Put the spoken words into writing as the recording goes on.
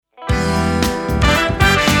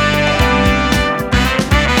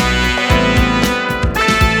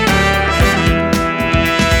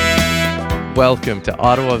Welcome to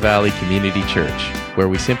Ottawa Valley Community Church, where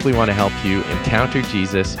we simply want to help you encounter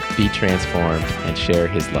Jesus, be transformed, and share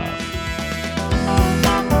his love.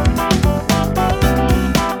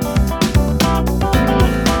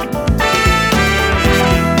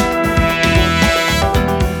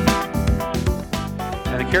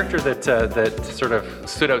 Character that sort of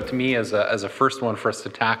stood out to me as a first one for us to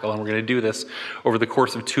tackle, and we're going to do this over the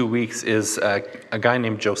course of 2 weeks, is a guy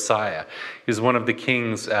named Josiah. He's one of the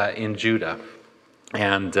kings in Judah.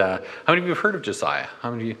 And how many of you have heard of Josiah?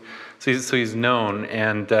 How many of you? So he's known,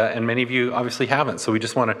 and many of you obviously haven't. So we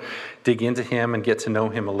just want to dig into him and get to know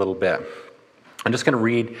him a little bit. I'm just going to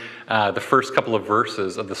read the first couple of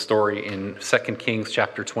verses of the story in 2 Kings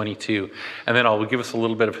chapter 22, and then I'll give us a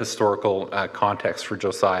little bit of historical context for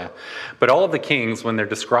Josiah. But all of the kings, when they're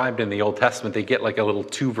described in the Old Testament, they get like a little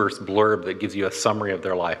 2-verse blurb that gives you a summary of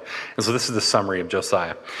their life. And so this is the summary of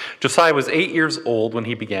Josiah. Josiah was 8 years old when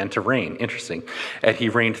he began to reign. Interesting. And he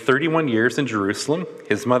reigned 31 years in Jerusalem.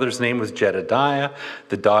 His mother's name was Jedediah,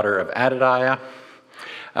 the daughter of Adadiah,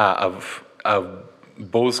 of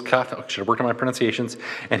Bozkath, I should have worked on my pronunciations,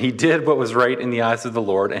 and he did what was right in the eyes of the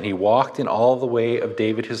Lord, and he walked in all the way of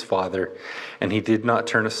David his father, and he did not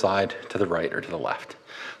turn aside to the right or to the left.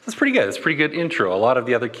 That's pretty good. It's a pretty good intro. A lot of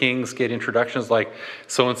the other kings get introductions like,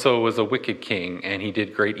 so-and-so was a wicked king, and he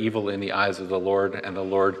did great evil in the eyes of the Lord, and the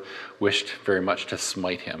Lord wished very much to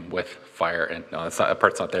smite him with fire. And no, that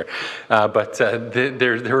part's not there. But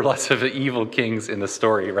there were lots of evil kings in the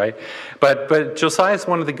story, right? But Josiah is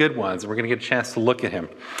one of the good ones. We're going to get a chance to look at him.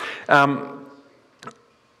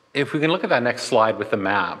 If we can look at that next slide with the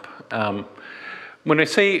map. When I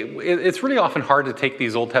say, it's really often hard to take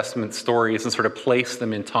these Old Testament stories and sort of place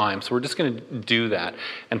them in time. So we're just going to do that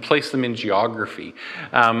and place them in geography.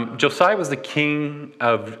 Josiah was the king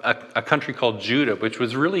of a country called Judah, which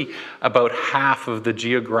was really about half of the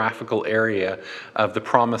geographical area of the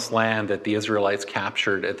promised land that the Israelites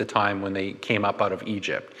captured at the time when they came up out of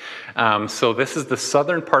Egypt. So this is the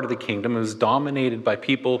southern part of the kingdom. It was dominated by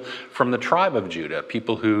people from the tribe of Judah,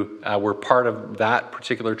 people who were part of that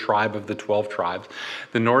particular tribe of the 12 tribes.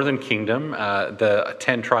 The northern kingdom, the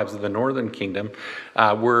 10 tribes of the northern kingdom,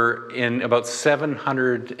 were in about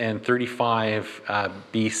 735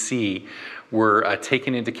 BC, were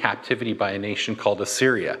taken into captivity by a nation called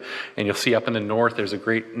Assyria. And you'll see up in the north, there's a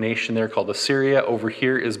great nation there called Assyria. Over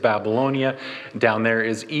here is Babylonia. Down there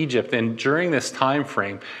is Egypt. And during this time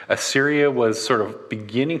frame, Assyria was sort of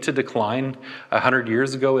beginning to decline. 100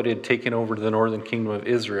 years ago, it had taken over the northern kingdom of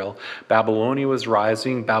Israel. Babylonia was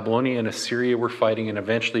rising. Babylonia and Assyria were fighting, and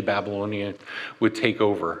eventually Babylonia would take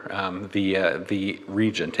over the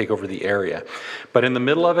region, take over the area. But in the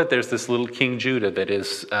middle of it, there's this little King Judah that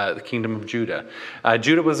is the kingdom of Judah.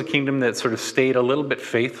 Judah was a kingdom that sort of stayed a little bit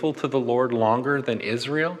faithful to the Lord longer than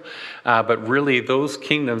Israel, but really those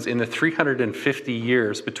kingdoms in the 350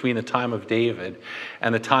 years between the time of David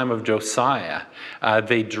and the time of Josiah,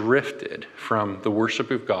 they drifted from the worship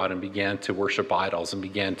of God and began to worship idols and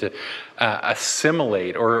began to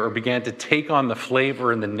assimilate or began to take on the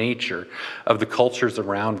flavor and the nature of the cultures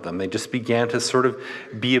around them. They just began to sort of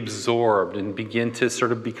be absorbed and begin to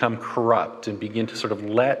sort of become corrupt and begin to sort of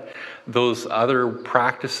let those other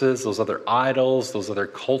practices, those other idols, those other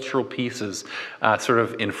cultural pieces sort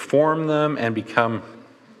of inform them and become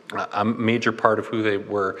a major part of who they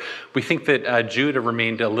were. We think that Judah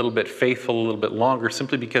remained a little bit faithful a little bit longer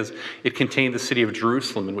simply because it contained the city of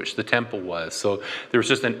Jerusalem in which the temple was. So there was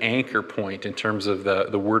just an anchor point in terms of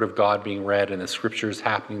the word of God being read and the scriptures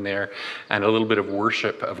happening there and a little bit of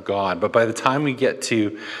worship of God. But by the time we get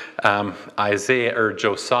to Isaiah or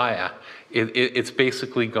Josiah, it's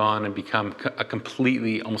basically gone and become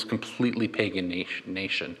almost completely pagan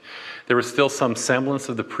nation. There was still some semblance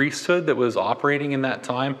of the priesthood that was operating in that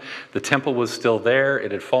time. The temple was still there.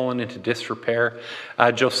 It had fallen into disrepair.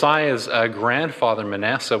 Josiah's grandfather,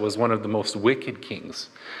 Manasseh, was one of the most wicked kings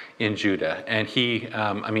in Judah. And he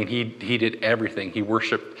did everything. He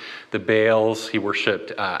worshipped the Baals. He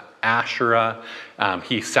worshipped Asherah.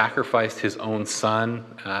 He sacrificed his own son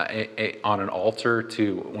on an altar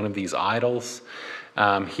to one of these idols.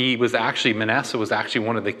 Manasseh was actually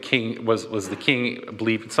one of the king, was the king, I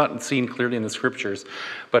believe. It's not seen clearly in the scriptures,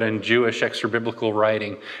 but in Jewish extra-biblical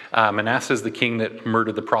writing, Manasseh is the king that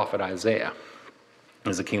murdered the prophet Isaiah. It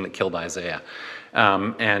was the king that killed Isaiah.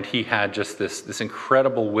 And he had just this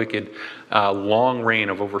incredible, wicked, long reign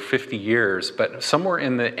of over 50 years. But somewhere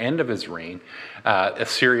in the end of his reign,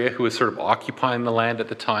 Assyria, who was sort of occupying the land at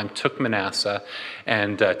the time, took Manasseh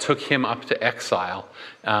and took him up to exile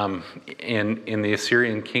in the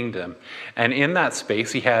Assyrian kingdom. And in that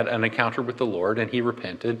space, he had an encounter with the Lord, and he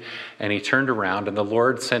repented, and he turned around, and the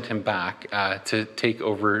Lord sent him back to take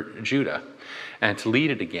over Judah and to lead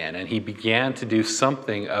it again. And he began to do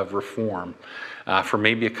something of reform for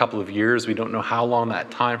maybe a couple of years. We don't know how long that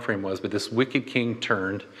time frame was, but this wicked king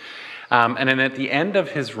turned. And then at the end of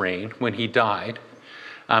his reign, when he died,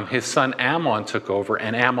 his son Ammon took over,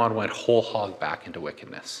 and Ammon went whole hog back into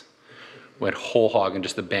wickedness. Went whole hog and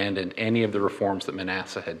just abandoned any of the reforms that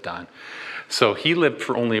Manasseh had done. So he lived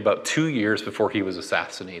for only about 2 years before he was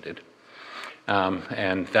assassinated.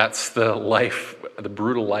 And that's the life, the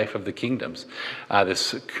brutal life of the kingdoms.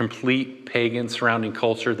 This complete pagan surrounding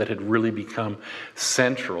culture that had really become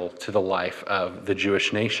central to the life of the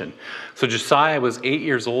Jewish nation. So Josiah was 8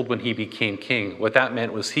 years old when he became king. What that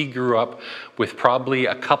meant was he grew up with probably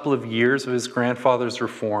a couple of years of his grandfather's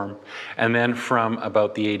reform. And then from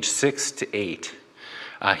about the age 6 to 8,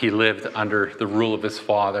 he lived under the rule of his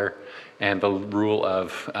father and the rule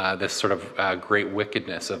of this sort of great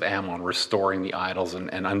wickedness of Ammon, restoring the idols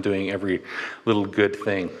and undoing every little good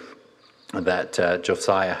thing that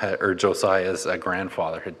Josiah's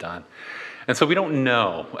grandfather had done. And so we don't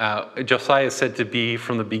know. Josiah is said to be,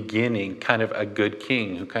 from the beginning, kind of a good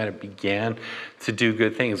king who kind of began to do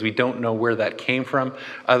good things. We don't know where that came from,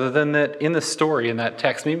 other than that in the story, in that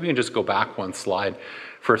text. Maybe we can just go back one slide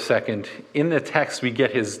for a second. In the text, we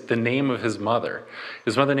get the name of his mother.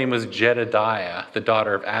 His mother's name was Jedediah, the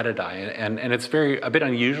daughter of Adadiah, and it's a bit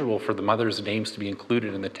unusual for the mother's names to be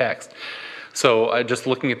included in the text. So just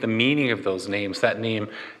looking at the meaning of those names, that name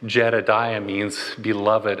Jedediah means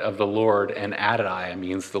beloved of the Lord, and Adadiah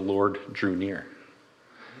means the Lord drew near.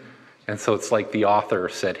 And so it's like the author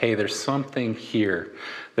said, hey, there's something here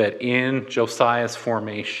that in Josiah's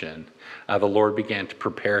formation, the Lord began to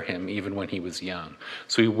prepare him even when he was young.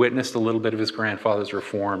 So he witnessed a little bit of his grandfather's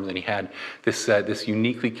reform. Then he had this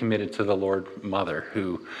uniquely committed to the Lord mother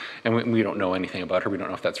who, and we don't know anything about her. We don't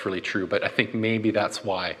know if that's really true, but I think maybe that's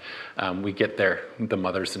why we get the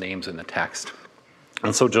mother's names in the text.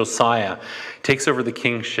 And so Josiah takes over the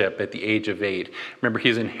kingship at the age of 8. Remember,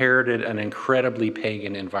 he's inherited an incredibly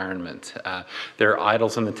pagan environment. There are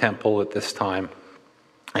idols in the temple at this time.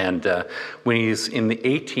 And when he's in the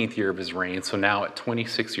 18th year of his reign, so now at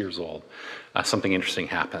 26 years old, something interesting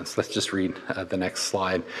happens. Let's just read the next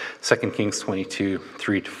slide, 2 Kings 22,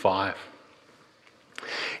 3-5.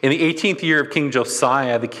 In the 18th year of King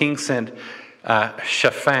Josiah, the king sent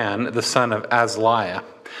Shaphan, the son of Azaliah,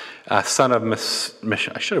 son of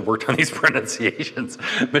I should have worked on these pronunciations,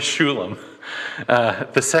 Meshullam,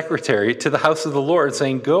 the secretary, to the house of the Lord,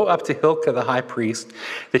 saying, go up to Hilkiah the high priest,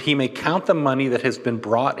 that he may count the money that has been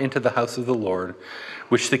brought into the house of the Lord,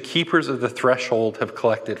 which the keepers of the threshold have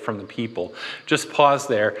collected from the people. Just pause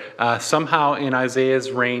there. Somehow in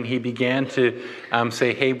Isaiah's reign, he began to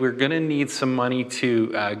say, hey, we're going to need some money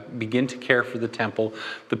to begin to care for the temple.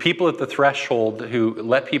 The people at the threshold who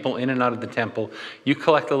let people in and out of the temple, you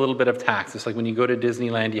collect a little bit of tax. It's like when you go to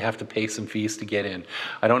Disneyland, you have to pay some fees to get in.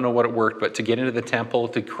 I don't know what it worked, but to get into the temple,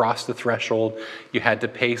 to cross the threshold, you had to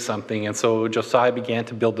pay something. And so Josiah began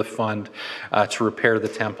to build the fund to repair the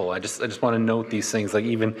temple. I just want to note these things. Like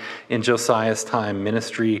even in Josiah's time,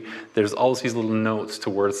 ministry, there's always these little notes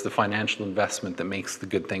towards the financial investment that makes the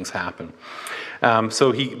good things happen.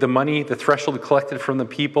 So the money, the threshold collected from the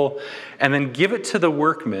people, and then give it to the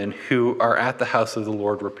workmen who are at the house of the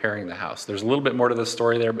Lord repairing the house. There's a little bit more to the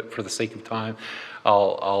story there, but for the sake of time,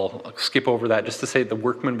 I'll skip over that just to say the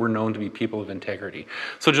workmen were known to be people of integrity.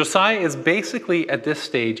 So Josiah is basically at this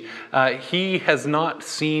stage, he has not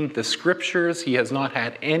seen the scriptures. He has not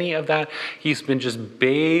had any of that. He's been just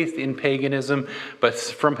bathed in paganism, but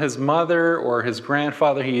from his mother or his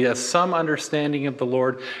grandfather, he has some understanding of the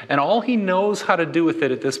Lord. And all he knows how to do with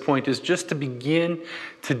it at this point is just to begin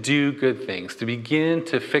to do good things, to begin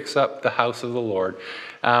to fix up the house of the Lord.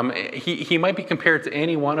 He might be compared to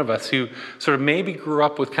any one of us who sort of maybe grew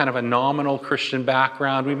up with kind of a nominal Christian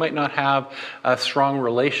background. We might not have a strong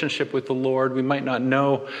relationship with the Lord. We might not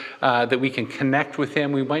know that we can connect with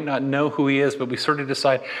him. We might not know who he is, but we sort of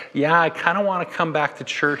decide, yeah, I kind of want to come back to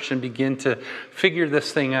church and begin to figure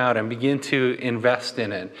this thing out and begin to invest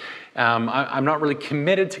in it. I'm not really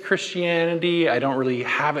committed to Christianity. I don't really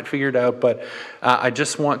have it figured out, but I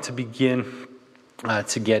just want to begin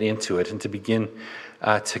to get into it and to begin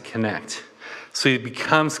to connect. So he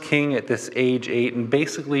becomes king at this age 8 and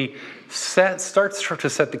basically starts to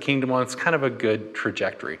set the kingdom on. It's kind of a good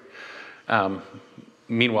trajectory.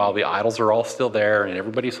 Meanwhile, the idols are all still there in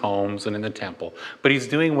everybody's homes and in the temple. But he's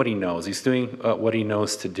doing what he knows. He's doing what he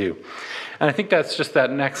knows to do. And I think that's just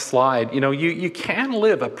that next slide. You can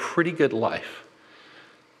live a pretty good life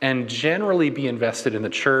and generally be invested in the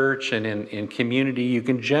church and in community. You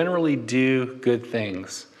can generally do good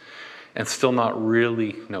things and still not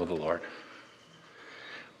really know the Lord.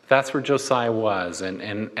 That's where Josiah was,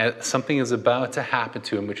 and something is about to happen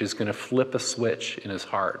to him which is going to flip a switch in his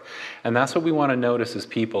heart. And that's what we want to notice as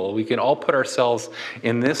people. We can all put ourselves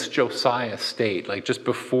in this Josiah state, like just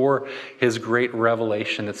before his great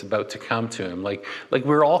revelation that's about to come to him. Like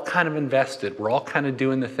we're all kind of invested. We're all kind of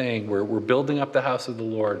doing the thing. We're building up the house of the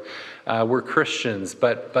Lord. We're Christians.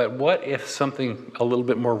 But what if something a little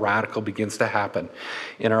bit more radical begins to happen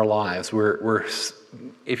in our lives?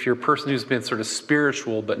 If you're a person who's been sort of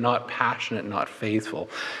spiritual but not passionate, not faithful,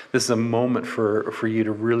 this is a moment for you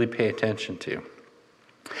to really pay attention to.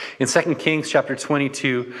 In 2 Kings chapter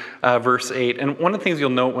 22, verse 8, and one of the things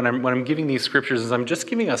you'll note when I'm giving these scriptures is I'm just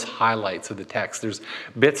giving us highlights of the text. There's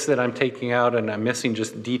bits that I'm taking out and I'm missing,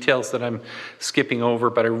 just details that I'm skipping over,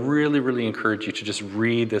 but I really, really encourage you to just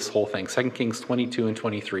read this whole thing. 2 Kings 22 and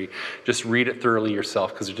 23, just read it thoroughly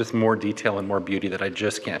yourself because there's just more detail and more beauty that I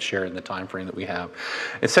just can't share in the time frame that we have.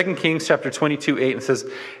 In 2 Kings chapter 22, 8, it says,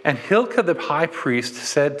 "And Hilkiah the high priest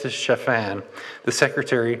said to Shaphan, the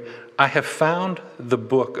secretary, I have found the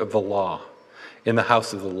book of the law in the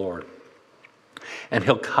house of the Lord. And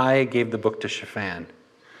Hilkiah gave the book to Shaphan,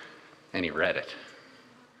 and he read it."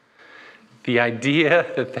 The idea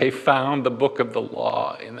that they found the book of the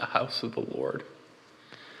law in the house of the Lord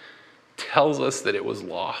tells us that it was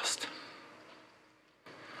lost.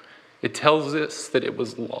 It tells us that it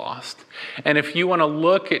was lost. And if you want to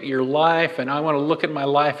look at your life, and I want to look at my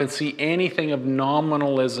life and see anything of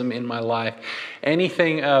nominalism in my life,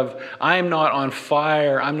 anything of I'm not on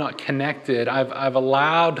fire, I'm not connected, I've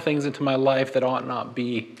allowed things into my life that ought not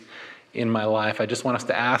be in my life, I just want us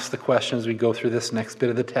to ask the question as we go through this next bit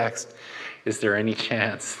of the text. Is there any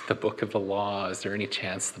chance the book of the law, is there any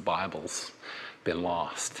chance the Bible's been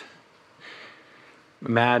lost?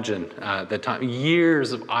 Imagine the time,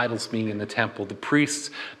 years of idols being in the temple, the priests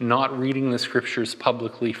not reading the scriptures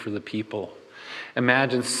publicly for the people.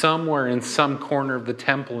 Imagine somewhere in some corner of the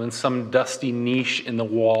temple, in some dusty niche in the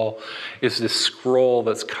wall, is this scroll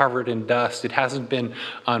that's covered in dust. It hasn't been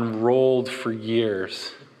unrolled for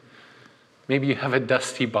years. Maybe you have a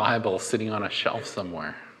dusty Bible sitting on a shelf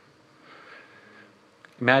somewhere.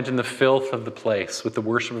 Imagine the filth of the place with the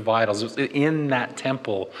worship of idols. It was in that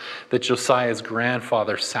temple that Josiah's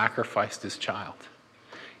grandfather sacrificed his child.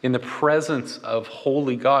 In the presence of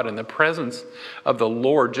holy God, in the presence of the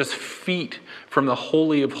Lord, just feet from the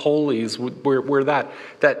Holy of Holies, where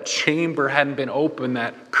that chamber hadn't been opened,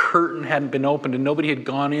 that curtain hadn't been opened, and nobody had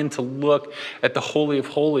gone in to look at the Holy of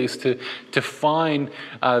Holies to find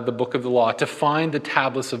the book of the law, to find the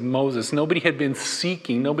tablets of Moses. Nobody had been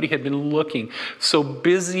seeking, nobody had been looking. So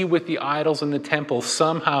busy with the idols in the temple,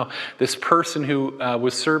 somehow this person who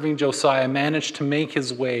was serving Josiah managed to make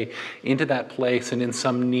his way into that place, and in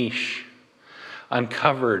some niche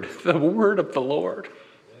uncovered the word of the Lord.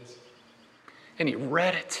 And he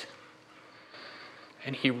read it.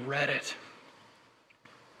 And he read it.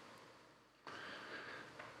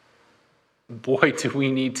 Boy, do we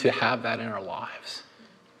need to have that in our lives.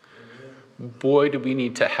 Boy, do we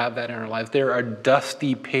need to have that in our lives. There are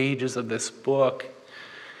dusty pages of this book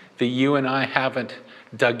that you and I haven't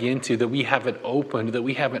dug into, that we haven't opened, that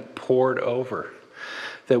we haven't pored over,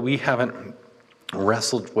 that we haven't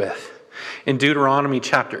wrestled with. In Deuteronomy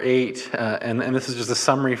chapter 8, and this is just a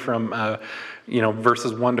summary from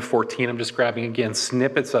verses 1 to 14. I'm just grabbing again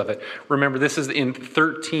snippets of it. Remember, this is in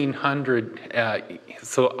 1300,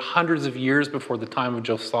 so hundreds of years before the time of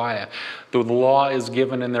Josiah. The law is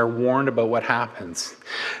given and they're warned about what happens.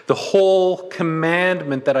 The whole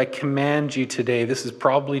commandment that I command you today, this is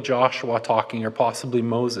probably Joshua talking, or possibly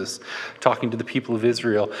Moses talking to the people of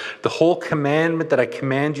Israel. The whole commandment that I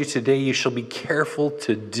command you today, you shall be careful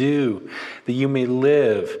to do, that you may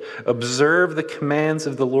live. Observe the commands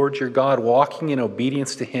of the Lord your God, walking in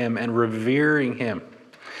obedience to him and revering him.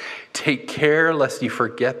 Take care lest you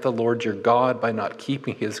forget the Lord your God by not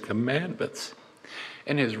keeping his commandments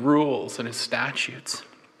and his rules and his statutes,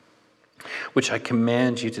 which I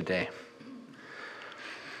command you today.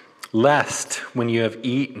 Lest when you have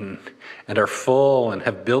eaten and are full and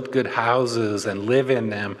have built good houses and live in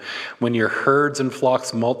them, when your herds and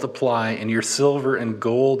flocks multiply and your silver and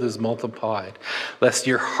gold is multiplied, lest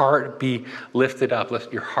your heart be lifted up,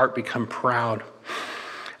 lest your heart become proud,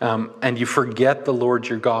 and you forget the Lord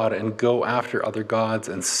your God and go after other gods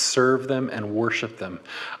and serve them and worship them.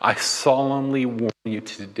 I solemnly warn you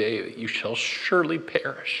today that you shall surely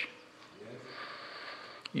perish.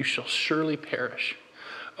 You shall surely perish.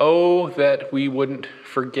 Oh, that we wouldn't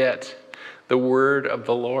forget the word of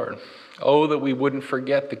the Lord. Oh, that we wouldn't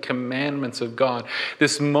forget the commandments of God.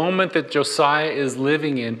 This moment that Josiah is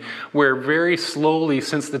living in, where very slowly,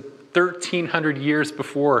 since the 1,300 years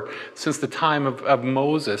before, since the time of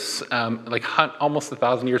Moses, almost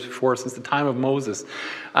 1,000 years before, since the time of Moses,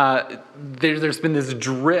 there's been this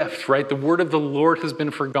drift, right? The word of the Lord has been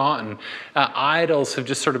forgotten. Idols have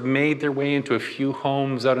just sort of made their way into a few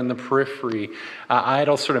homes out in the periphery.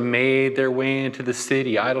 Idols sort of made their way into the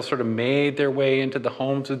city. Idols sort of made their way into the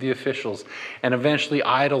homes of the officials. And eventually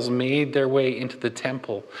idols made their way into the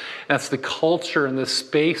temple. That's the culture and the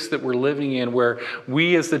space that we're living in, where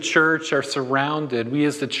we as the church are surrounded. We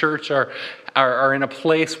as the church are in a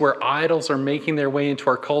place where idols are making their way into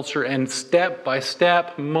our culture, and step by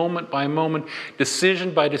step, moment by moment,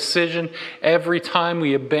 decision by decision, every time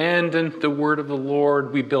we abandon the word of the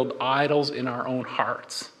Lord, we build idols in our own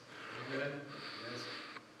hearts.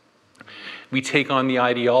 We take on the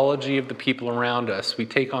ideology of the people around us. We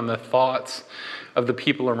take on the thoughts of the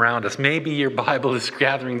people around us. Maybe your Bible is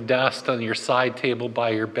gathering dust on your side table by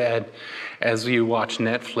your bed as you watch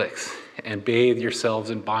Netflix and bathe yourselves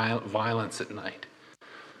in violence at night.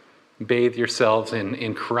 Bathe yourselves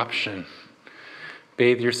in corruption.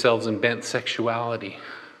 Bathe yourselves in bent sexuality.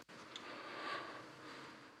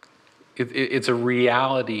 It's a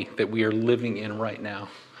reality that we are living in right now.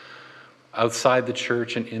 Outside the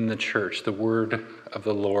church and in the church, the word of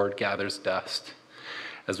the Lord gathers dust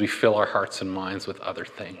as we fill our hearts and minds with other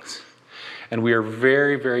things. And we are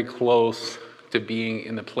very, very close to being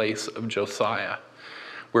in the place of Josiah,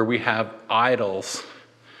 where we have idols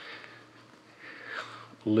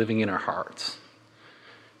living in our hearts,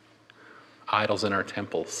 idols in our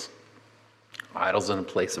temples, idols in a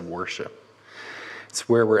place of worship. It's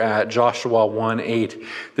where we're at. Joshua 1:8.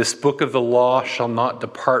 This book of the law shall not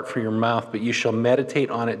depart from your mouth, but you shall meditate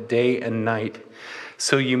on it day and night,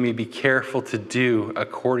 so you may be careful to do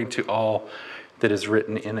according to all that is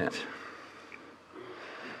written in it.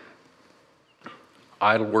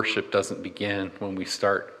 Idol worship doesn't begin when we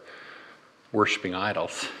start worshiping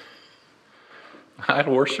idols.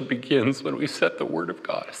 Idol worship begins when we set the word of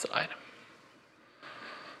God aside,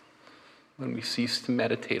 when we cease to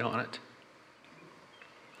meditate on it.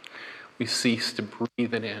 We cease to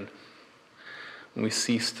breathe it in. When we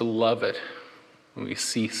cease to love it. When we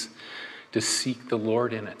cease to seek the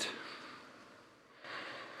Lord in it.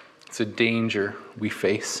 It's a danger we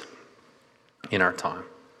face in our time.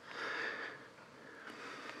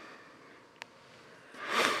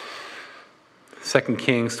 Second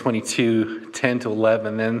Kings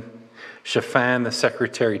 22:10-11. Then Shaphan the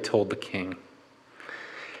secretary told the king,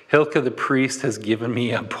 Hilkiah the priest has given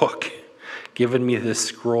me a book, given me this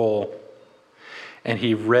scroll. And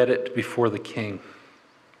he read it before the king.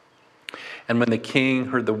 And when the king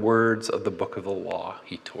heard the words of the book of the law,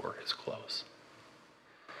 he tore his clothes.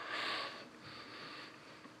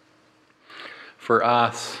 For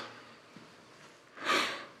us,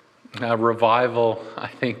 revival, I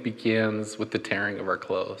think, begins with the tearing of our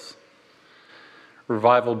clothes.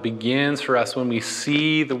 Revival begins for us when we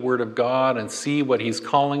see the Word of God and see what He's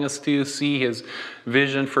calling us to, see His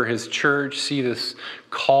vision for His church, see this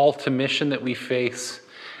call to mission that we face.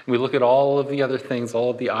 We look at all of the other things,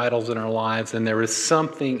 all of the idols in our lives, and there is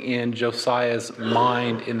something in Josiah's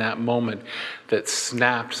mind in that moment that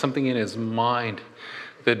snapped, something in his mind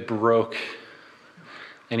that broke,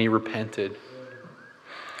 and he repented,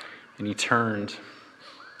 and he turned.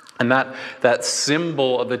 And that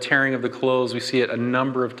symbol of the tearing of the clothes, we see it a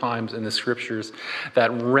number of times in the scriptures.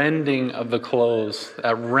 That rending of the clothes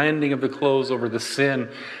over the sin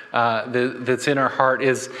that's in our heart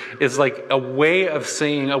is like a way of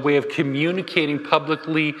saying, a way of communicating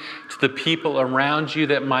publicly to the people around you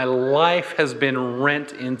that my life has been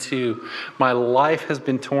rent into. My life has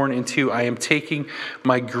been torn into. I am taking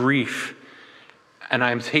my grief, and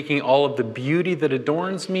I'm taking all of the beauty that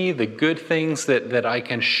adorns me, the good things that I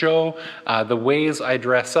can show, the ways I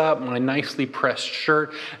dress up, my nicely pressed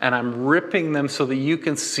shirt, and I'm ripping them so that you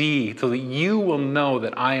can see, so that you will know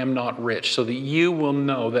that I am not rich, so that you will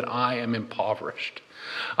know that I am impoverished.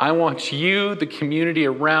 I want you, the community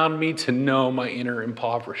around me, to know my inner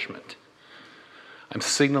impoverishment. I'm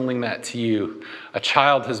signaling that to you. A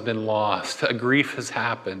child has been lost. A grief has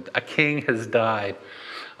happened. A king has died.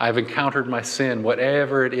 I've encountered my sin.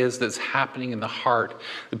 Whatever it is that's happening in the heart,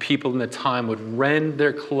 the people in the time would rend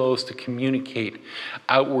their clothes to communicate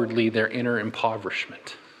outwardly their inner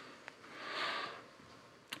impoverishment.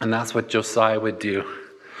 And that's what Josiah would do.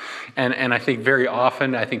 And I think very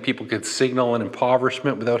often, I think people could signal an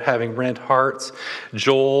impoverishment without having rent hearts.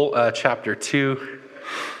 Joel chapter 2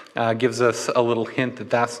 gives us a little hint that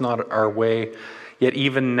that's not our way. Yet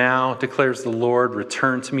even now, declares the Lord,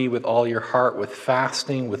 return to me with all your heart, with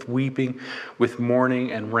fasting, with weeping, with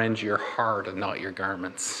mourning, and rend your heart and not your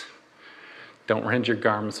garments. Don't rend your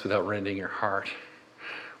garments without rending your heart.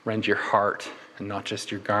 Rend your heart and not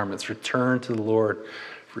just your garments. Return to the Lord,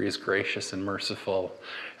 for he is gracious and merciful.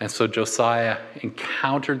 And so Josiah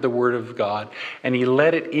encountered the word of God, and he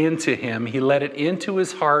let it into him. He let it into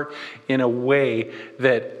his heart in a way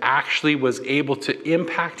that actually was able to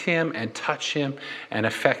impact him and touch him and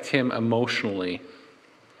affect him emotionally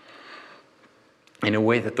in a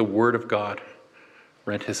way that the word of God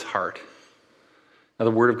rent his heart. Now,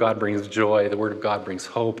 the word of God brings joy. The word of God brings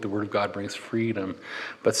hope. The word of God brings freedom.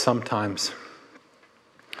 But sometimes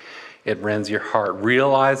it rends your heart.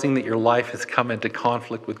 Realizing that your life has come into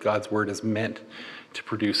conflict with God's word is meant to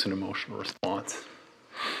produce an emotional response.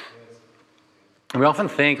 And we often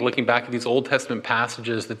think, looking back at these Old Testament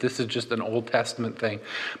passages, that this is just an Old Testament thing.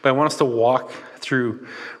 But I want us to walk through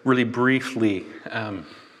really briefly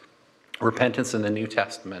repentance in the New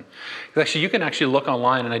Testament. Actually, you can actually look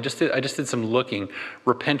online, and I just did some looking.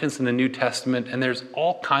 Repentance in the New Testament, and there's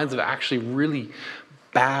all kinds of actually really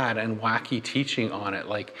bad and wacky teaching on it.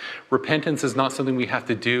 Like, repentance is not something we have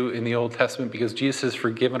to do in the Old Testament because Jesus has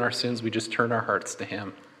forgiven our sins. We just turn our hearts to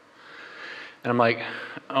him. And I'm like,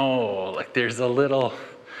 oh, like there's a little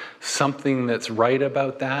something that's right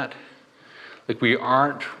about that. Like, we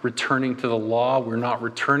aren't returning to the law. We're not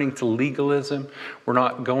returning to legalism. We're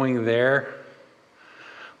not going there.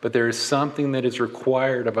 But there is something that is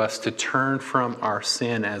required of us to turn from our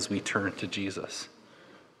sin as we turn to Jesus.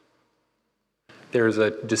 There's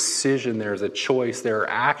a decision, there's a choice, there are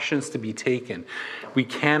actions to be taken. We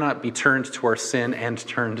cannot be turned to our sin and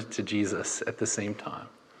turned to Jesus at the same time.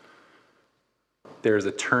 There's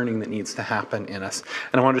a turning that needs to happen in us.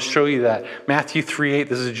 And I want to show you that. Matthew 3:8,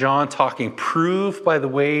 this is John talking. Prove by the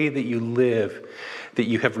way that you live that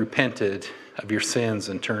you have repented of your sins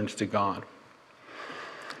and turned to God.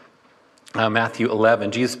 Matthew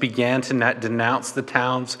 11, Jesus began to denounce the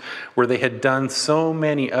towns where they had done so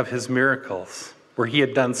many of his miracles, where he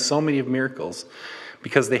had done so many of miracles,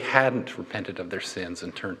 because they hadn't repented of their sins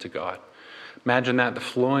and turned to God. Imagine that, the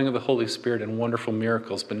flowing of the Holy Spirit and wonderful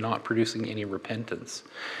miracles, but not producing any repentance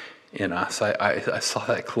in us. I saw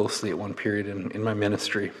that closely at one period in my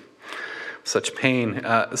ministry. Such pain.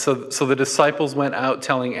 So the disciples went out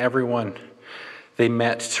telling everyone they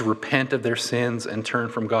met to repent of their sins and turn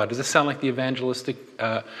from God. Does this sound like the evangelistic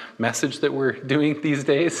message that we're doing these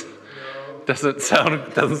days? No. Doesn't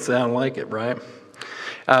sound like it, right?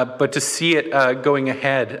 But to see it going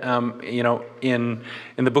ahead,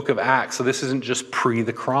 in the book of Acts. So this isn't just pre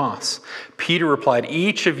the cross. Peter replied,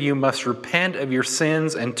 "Each of you must repent of your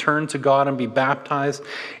sins and turn to God and be baptized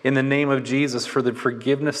in the name of Jesus for the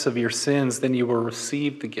forgiveness of your sins. Then you will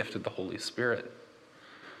receive the gift of the Holy Spirit."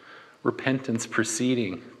 Repentance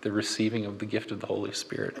preceding the receiving of the gift of the Holy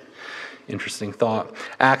Spirit. Interesting thought.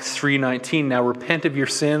 Acts 3:19, now repent of your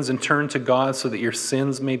sins and turn to God so that your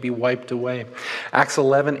sins may be wiped away. Acts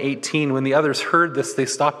 11:18, when the others heard this, they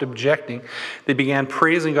stopped objecting. They began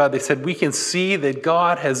praising God. They said, we can see that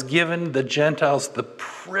God has given the Gentiles the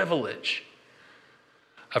privilege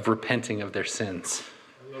of repenting of their sins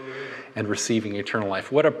and receiving eternal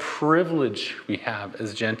life. What a privilege we have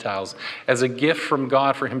as Gentiles, as a gift from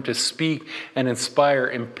God for him to speak and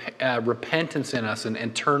inspire repentance in us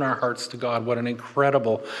and turn our hearts to God. What an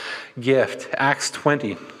incredible gift. Acts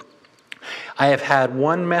 20. I have had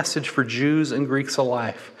one message for Jews and Greeks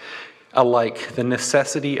alike, the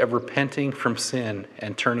necessity of repenting from sin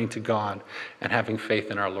and turning to God and having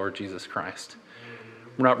faith in our Lord Jesus Christ.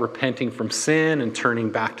 We're not repenting from sin and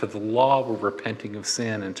turning back to the law. We're repenting of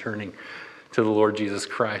sin and turning to the Lord Jesus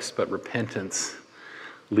Christ. But repentance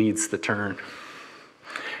leads the turn.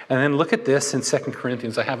 And then look at this in 2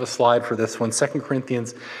 Corinthians. I have a slide for this one. 2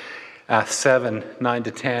 Corinthians 7, 9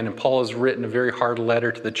 to 10. And Paul has written a very hard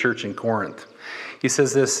letter to the church in Corinth. He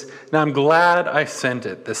says this, now I'm glad I sent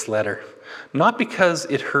it, this letter, not because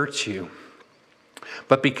it hurts you,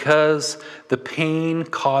 but because the pain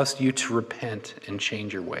caused you to repent and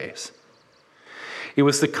change your ways. It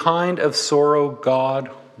was the kind of sorrow God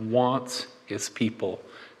wants his people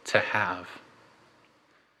to have.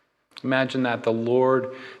 Imagine that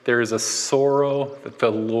there is a sorrow that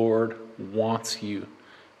the Lord wants you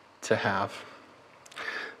to have,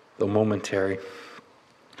 though momentary.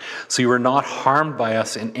 So you are not harmed by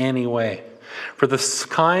us in any way. For this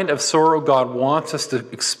kind of sorrow God wants us to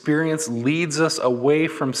experience leads us away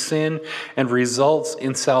from sin and results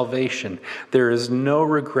in salvation. There is no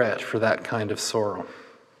regret for that kind of sorrow.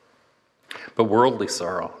 But worldly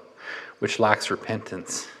sorrow, which lacks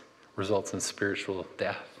repentance, results in spiritual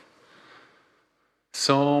death.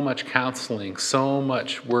 So much counseling, so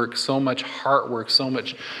much work, so much heart work, so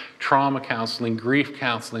much trauma counseling, grief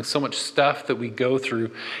counseling, so much stuff that we go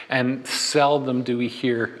through, and seldom do we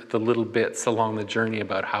hear the little bits along the journey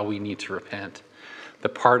about how we need to repent. The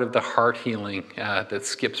part of the heart healing that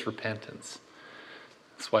skips repentance.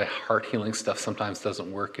 That's why heart healing stuff sometimes doesn't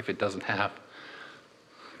work if it doesn't have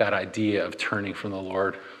that idea of turning from the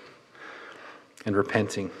Lord and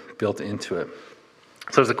repenting built into it.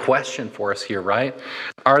 So there's a question for us here, right?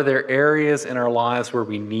 Are there areas in our lives where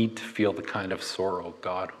we need to feel the kind of sorrow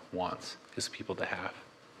God wants his people to have?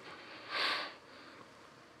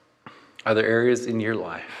 Are there areas in your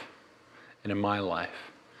life and in my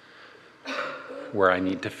life where I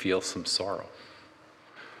need to feel some sorrow?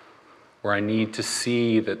 Where I need to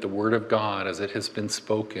see that the Word of God, as it has been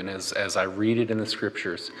spoken, as I read it in the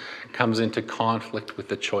Scriptures, comes into conflict with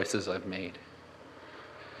the choices I've made?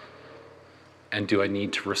 And do I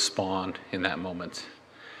need to respond in that moment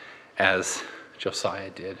as Josiah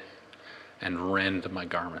did and rend my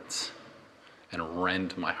garments and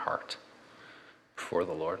rend my heart before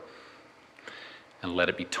the Lord and let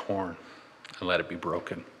it be torn and let it be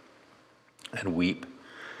broken and weep?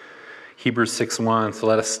 Hebrews 6:1, so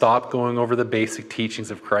let us stop going over the basic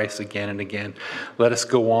teachings of Christ again and again. Let us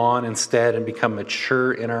go on instead and become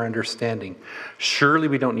mature in our understanding. Surely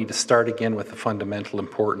we don't need to start again with the fundamental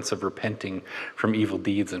importance of repenting from evil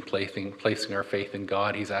deeds and placing our faith in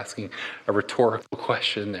God. He's asking a rhetorical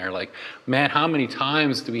question there, like, man, how many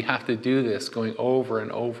times do we have to do this, going over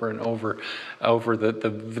and over and over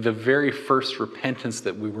the very first repentance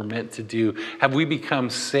that we were meant to do? Have we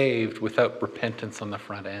become saved without repentance on the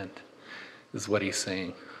front end? Is what he's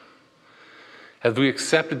saying. Have we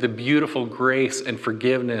accepted the beautiful grace and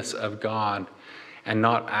forgiveness of God and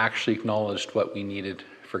not actually acknowledged what we needed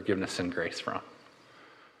forgiveness and grace from?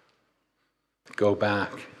 Go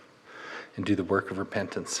back and do the work of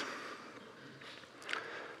repentance.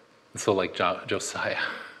 And so like Josiah,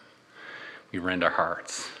 we rend our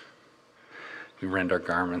hearts. We rend our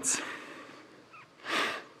garments.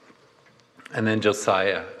 And then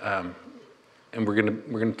Josiah, and we're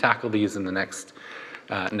gonna tackle these in the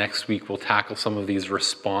next week. We'll tackle some of these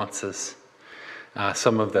responses,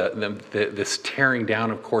 some of this tearing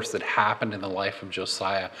down, of course, that happened in the life of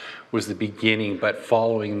Josiah was the beginning. But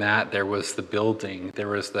following that, there was the building, there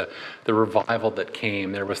was the revival that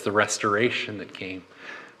came, there was the restoration that came.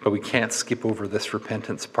 But we can't skip over this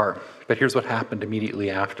repentance part. But here's what happened immediately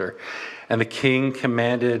after. And the king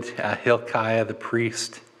commanded Hilkiah the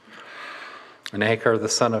priest, and Achar the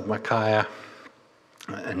son of Micaiah,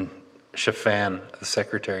 and Shaphan the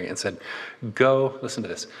secretary, and said, go, listen to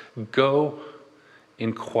this, go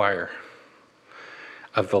inquire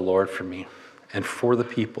of the Lord for me and for the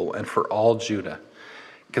people and for all Judah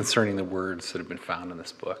concerning the words that have been found in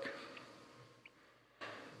this book.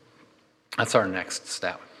 That's our next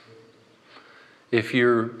step. If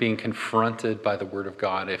you're being confronted by the Word of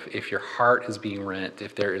God, if your heart is being rent,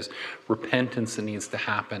 if there is repentance that needs to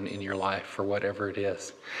happen in your life for whatever it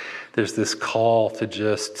is, there's this call to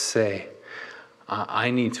just say,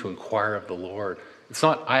 I need to inquire of the Lord. It's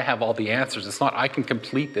not I have all the answers. It's not I can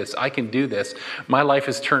complete this. I can do this. My life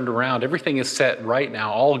is turned around. Everything is set right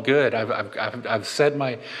now. All good. I've said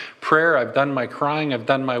my prayer. I've done my crying. I've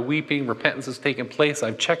done my weeping. Repentance has taken place.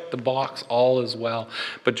 I've checked the box. All is well.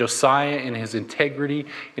 But Josiah, in his integrity,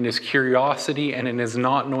 in his curiosity, and in his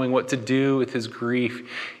not knowing what to do with his grief,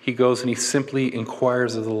 he goes and he simply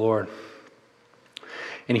inquires of the Lord.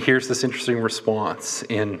 And he hears this interesting response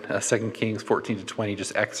in 2 Kings 14-20,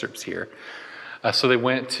 just excerpts here. So they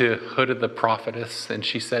went to Huldah the prophetess, and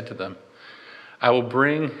she said to them, I will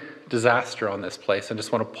bring disaster on this place. I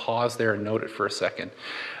just want to pause there and note it for a second.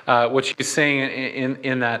 What she's saying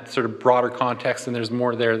in that sort of broader context, and there's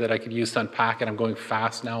more there that I could use to unpack it. I'm going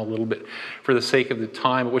fast now a little bit for the sake of the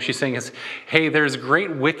time. But what she's saying is, hey, there's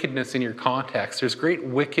great wickedness in your context. There's great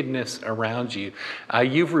wickedness around you.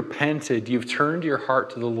 You've repented. You've turned your heart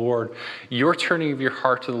to the Lord. Your turning of your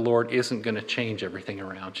heart to the Lord isn't going to change everything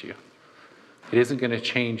around you. It isn't going to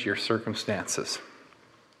change your circumstances.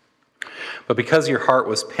 But because your heart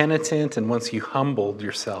was penitent, and once you humbled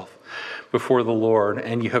yourself before the Lord,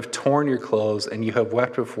 and you have torn your clothes, and you have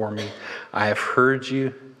wept before me, I have heard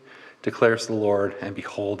you, declares the Lord, and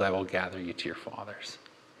behold, I will gather you to your fathers.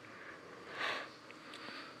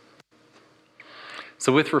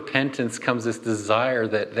 So with repentance comes this desire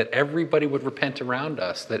that everybody would repent around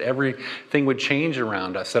us, that everything would change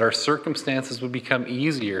around us, that our circumstances would become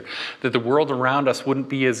easier, that the world around us wouldn't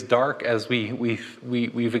be as dark as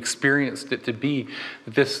we've experienced it to be.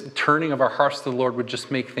 That this turning of our hearts to the Lord would just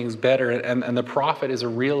make things better. And the prophet is a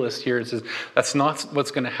realist here and says, that's not what's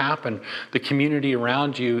going to happen. The community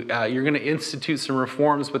around you, you're going to institute some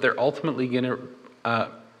reforms, but they're ultimately going to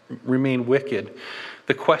remain wicked.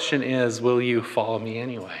 The question is, will you follow me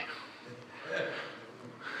anyway?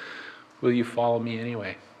 Will you follow me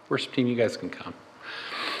anyway? Worship team, you guys can come.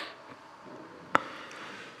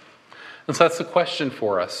 And so that's the question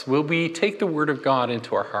for us. Will we take the Word of God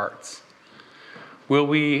into our hearts? Will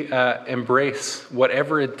we embrace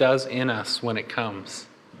whatever it does in us when it comes?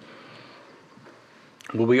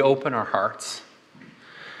 Will we open our hearts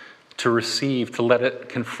to receive, to let it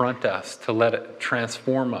confront us, to let it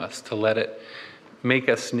transform us, to let it make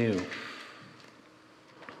us new?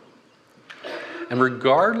 And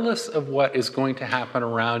regardless of what is going to happen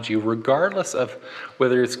around you, regardless of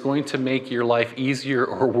whether it's going to make your life easier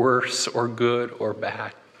or worse or good or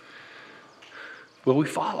bad, will we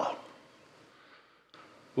follow?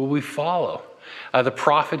 Will we follow? The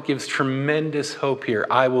prophet gives tremendous hope here.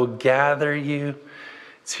 I will gather you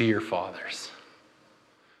to your fathers.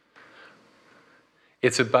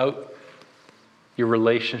 It's about your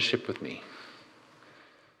relationship with me.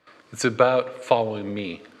 It's about following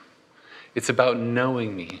me. It's about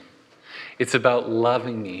knowing me. It's about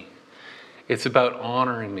loving me. It's about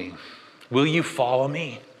honoring me. Will you follow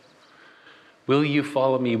me? Will you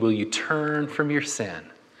follow me? Will you turn from your sin?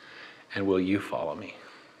 And will you follow me?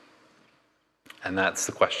 And that's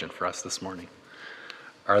the question for us this morning.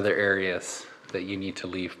 Are there areas that you need to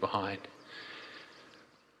leave behind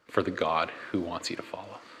for the God who wants you to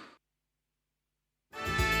follow?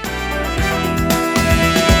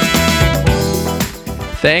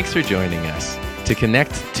 Thanks for joining us. To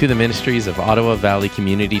connect to the ministries of Ottawa Valley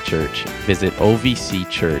Community Church, visit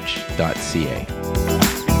ovcchurch.ca.